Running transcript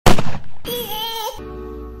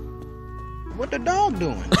What the dog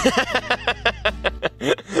doing?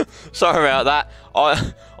 Sorry about that.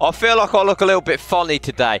 I feel like I look a little bit funny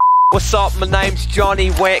today. What's up? My name's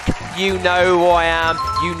Johnny Wick. You know who I am.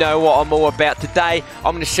 You know what I'm all about. Today,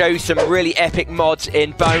 I'm going to show you some really epic mods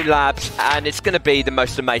in Bonelabs, and it's going to be the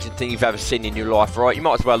most amazing thing you've ever seen in your life, right? You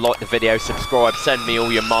might as well like the video, subscribe, send me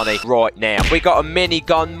all your money right now. We got a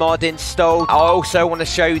minigun mod installed. I also want to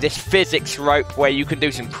show you this physics rope where you can do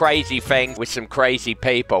some crazy things with some crazy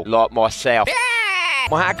people, like myself.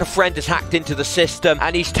 My hacker friend has hacked into the system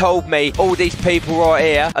and he's told me all these people right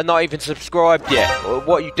here are not even subscribed yet.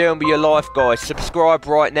 What are you doing with your life, guys? Subscribe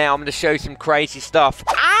right now. I'm going to show you some crazy stuff.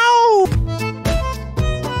 Ow!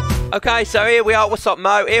 Okay, so here we are. What's up,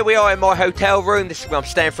 Mo? Here we are in my hotel room. This is where I'm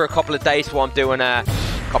staying for a couple of days while I'm doing a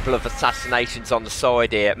couple of assassinations on the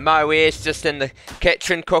side here. Mo here's just in the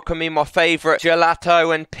kitchen cooking me my favourite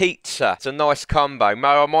gelato and pizza. It's a nice combo.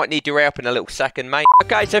 Mo, I might need your help in a little second, mate.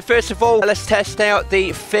 Okay, so first of all, let's test out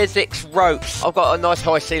the physics ropes. I've got a nice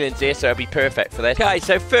high ceilings here, so it'll be perfect for this. Okay,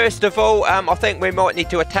 so first of all, I think we might need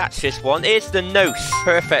to attach this one. Here's the noose.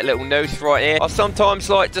 Perfect little noose right here. I sometimes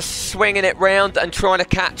like just swinging it round and trying to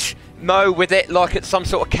catch Mo with it like it's some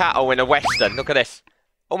sort of cattle in a western. Look at this.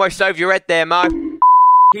 Almost over your head there, Mo.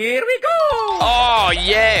 Here we go! Oh,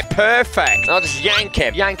 yeah, perfect. I'll just yank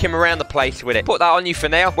him around the place with it. Put that on you for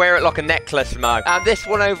now. Wear it like a necklace, Mo. And this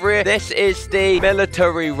one over here, this is the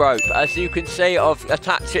military rope. As you can see, I've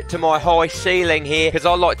attached it to my high ceiling here because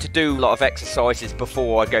I like to do a lot of exercises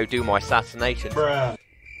before I go do my assassination. Bruh.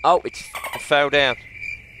 Oh, it fell down.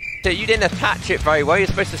 So you didn't attach it very well. You're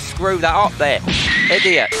supposed to screw that up there.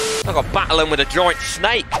 Idiot. I've got battling with a giant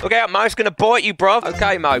snake. Look out, Mo. It's going to bite you, bruv.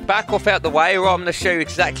 Okay, Mo. Back off out the way, or I'm going to show you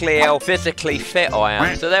exactly how physically fit I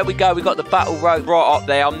am. So there we go. We got the battle rope right up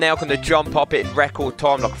there. I'm now going to jump up it in record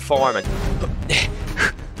time like a fireman.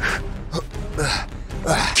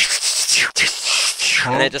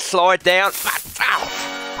 And then just slide down.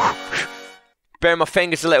 Burn my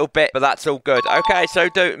fingers a little bit, but that's all good. Okay, so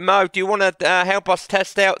Mo, do you want to help us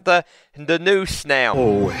test out the noose now?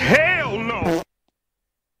 Oh, hell no!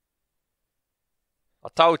 I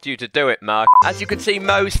told you to do it, Mo. As you can see,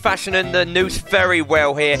 Mo's fashioning the noose very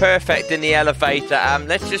well here. Perfect in the elevator.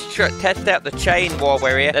 Let's just test out the chain while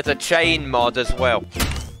we're here. There's a chain mod as well.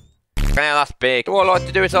 Now that's big. What I like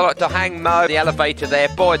to do is I like to hang Mo in the elevator there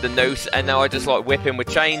by the noose, and now I just like whip him with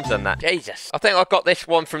chains and that. Jesus. I think I got this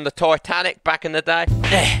one from the Titanic back in the day.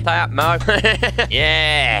 Take that, Mo.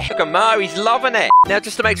 Yeah. Look at Mo, he's loving it. Now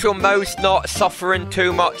just to make sure Mo's not suffering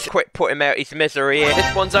too much, quick put him out his misery here.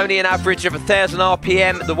 This one's only an average of 1,000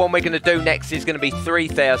 RPM. The one we're going to do next is going to be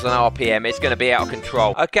 3,000 RPM. It's going to be out of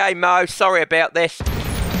control. Okay, Mo, sorry about this.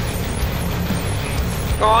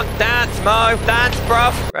 Come on, dance, Mo. Dance,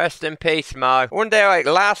 bruv. Rest in peace, Mo. I wonder how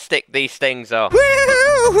elastic these things are.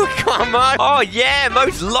 Woo! Come on, Mo. Oh, yeah,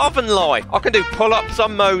 Mo's loving life. I can do pull-ups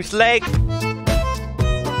on Mo's leg.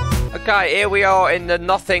 Okay, here we are in the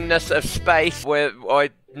nothingness of space where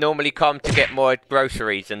I normally come to get my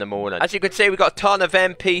groceries in the morning. As you can see, we've got a ton of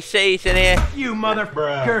NPCs in here. You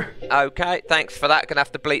motherfucker. Okay, thanks for that. Gonna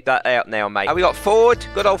have to bleep that out now, mate. We got Ford.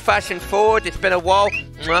 Good old-fashioned Ford. It's been a while.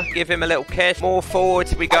 Give him a little kiss. More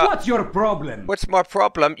Fords we got. What's your problem? What's my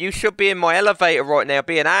problem? You should be in my elevator right now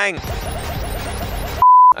being hanged.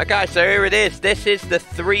 Okay, so here it is. This is the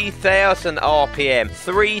 3,000 RPM.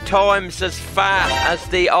 3 times as fast as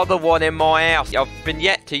the other one in my house. I've been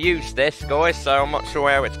yet to use this, guys, so I'm not sure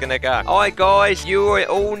how it's going to go. Alright, guys, you are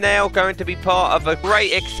all now going to be part of a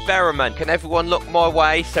great experiment. Can everyone look my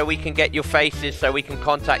way so we can get your faces so we can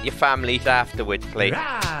contact your families afterwards, please?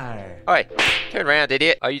 Right. Alright, turn around,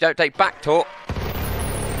 idiot. Oh, you don't take back talk.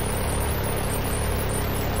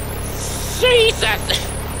 Jesus!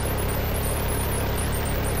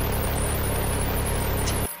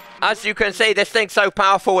 As you can see, this thing's so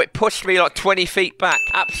powerful, it pushed me like 20 feet back.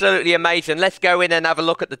 Absolutely amazing. Let's go in and have a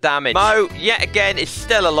look at the damage. Mo, yet again, is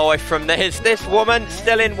still alive from this. This woman,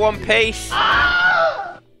 still in one piece.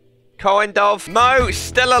 Kind of. Mo,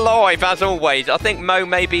 still alive, as always. I think Mo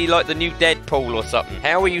may be like the new Deadpool or something.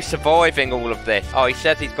 How are you surviving all of this? Oh, he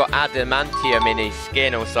says he's got adamantium in his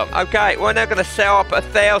skin or something. Okay, we're now going to set up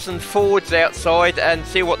 1,000 Fords outside and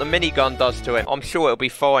see what the minigun does to him. I'm sure it'll be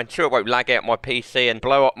fine. Sure it won't lag out my PC and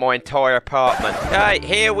blow up my entire apartment. Okay,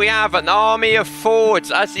 here we have an army of Fords.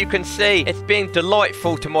 As you can see, it's being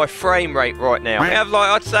delightful to my frame rate right now. We have like,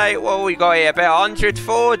 I'd say, what we got here? About 100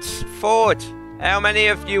 Fords. Ford. How many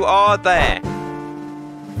of you are there?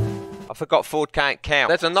 I forgot Ford can't count.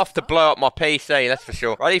 There's enough to blow up my PC, that's for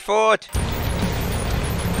sure. Ready, Ford?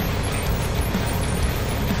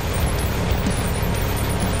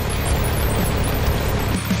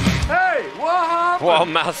 Hey, what happened? What a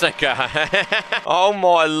massacre. Oh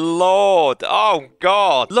my lord. Oh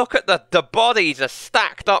god. Look at the bodies are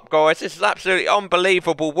stacked up, guys. This is absolutely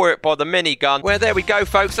unbelievable work by the minigun. Well, there we go,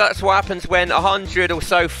 folks. That's what happens when 100 or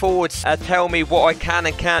so forwards tell me what I can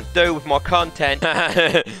and can't do with my content.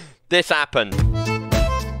 This happened.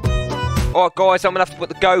 Alright guys, I'm going to have to put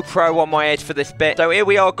the GoPro on my head for this bit. So here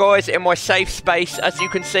we are guys, in my safe space. As you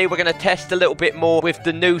can see, we're going to test a little bit more with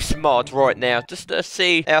the noose mod right now. Just to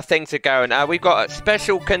see how things are going. We've got a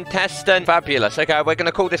special contestant, Fabulous. Okay, we're going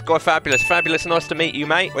to call this guy Fabulous. Fabulous, nice to meet you,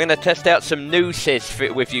 mate. We're going to test out some nooses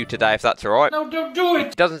with you today, if that's alright. No, don't do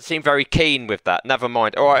it. Doesn't seem very keen with that. Never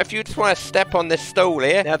mind. Alright, if you just want to step on this stool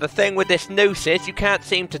here. Now, the thing with this noose is you can't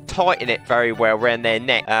seem to tighten it very well around their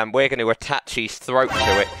neck. We're going to attach his throat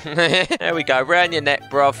to it. There we go, round your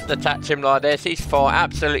neck, bruv. Attach him like this. He's fine,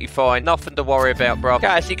 absolutely fine. Nothing to worry about, bruv. Okay,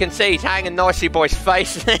 as you can see, he's hanging nicely by his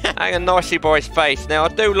face. Hanging nicely by his face. Now, I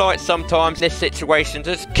do like sometimes in this situation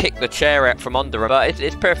just kick the chair out from under him, but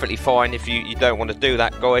it's perfectly fine if you don't want to do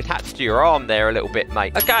that, guys. Attach to your arm there a little bit,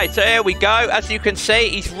 mate. Okay, so here we go. As you can see,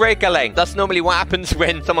 he's wriggling. That's normally what happens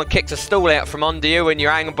when someone kicks a stool out from under you and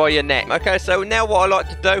you're hanging by your neck. Okay, so now what I like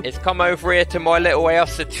to do is come over here to my little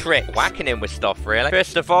house of trick. Whacking him with stuff, really.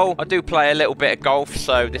 First of all, I do play a little bit of golf,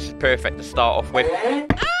 so this is perfect to start off with.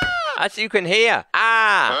 As you can hear,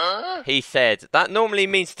 he said. That normally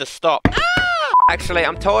means to stop. Actually,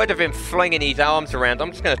 I'm tired of him flinging his arms around.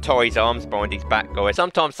 I'm just going to tie his arms behind his back, guys.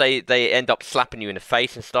 Sometimes they end up slapping you in the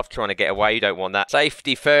face and stuff, trying to get away. You don't want that.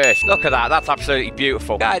 Safety first. Look at that. That's absolutely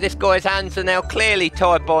beautiful. Okay, this guy's hands are now clearly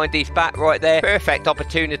tied behind his back right there. Perfect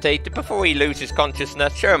opportunity to, before he loses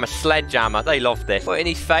consciousness, show him a sledgehammer. They love this. Put in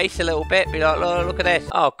his face a little bit. Be like, oh, look at this.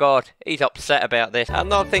 Oh, God. He's upset about this.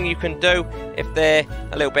 Another thing you can do if they're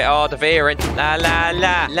a little bit hard of hearing. La, la,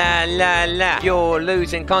 la, la, la, la. You're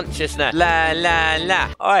losing consciousness. La, la.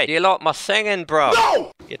 Oi, do you like my singing, bro?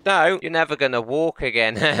 No! You don't? You're never gonna walk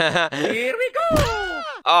again. Here we go!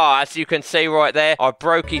 Oh, as you can see right there, I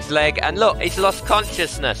broke his leg, and look, he's lost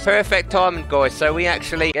consciousness. Perfect timing, guys. So we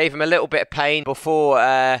actually gave him a little bit of pain before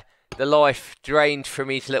the life drained from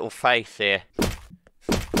his little face here.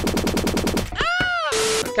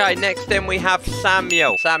 Okay, next then we have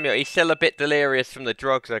Samuel. Samuel, he's still a bit delirious from the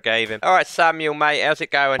drugs I gave him. Alright, Samuel, mate, how's it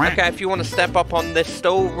going? Okay, if you want to step up on this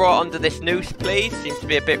stool, right under this noose, please. Seems to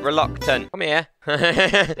be a bit reluctant. Come here.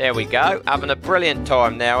 There we go. Having a brilliant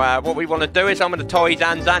time. Now, what we want to do is I'm going to tie his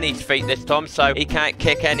hands and his feet this time, so he can't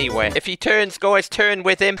kick anywhere. If he turns, guys, turn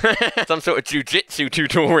with him. Some sort of jiu-jitsu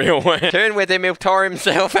tutorial. Turn with him, he'll tire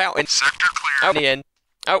himself out in sector clear. Out in the end.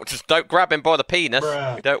 Oh, just don't grab him by the penis.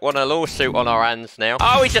 Bruh. We don't want a lawsuit on our hands now.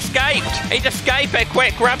 Oh, he's escaped! He's escaped!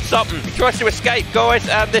 Quick, grab something! He tries to escape, guys.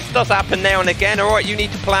 This does happen now and again. Alright, you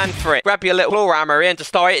need to plan for it. Grab your little claw hammer here and just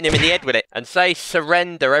start hitting him in the head with it. And say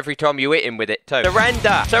surrender every time you hit him with it, too.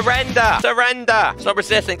 Surrender! Surrender! Surrender! Stop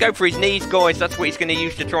resisting. Go for his knees, guys. That's what he's going to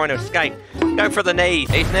use to try and escape. Go for the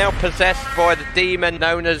knees. He's now possessed by the demon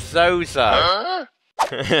known as Zozo. Huh?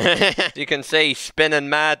 You can see, spinning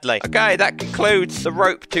madly. Okay, that concludes the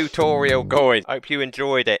rope tutorial, guys. Hope you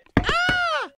enjoyed it.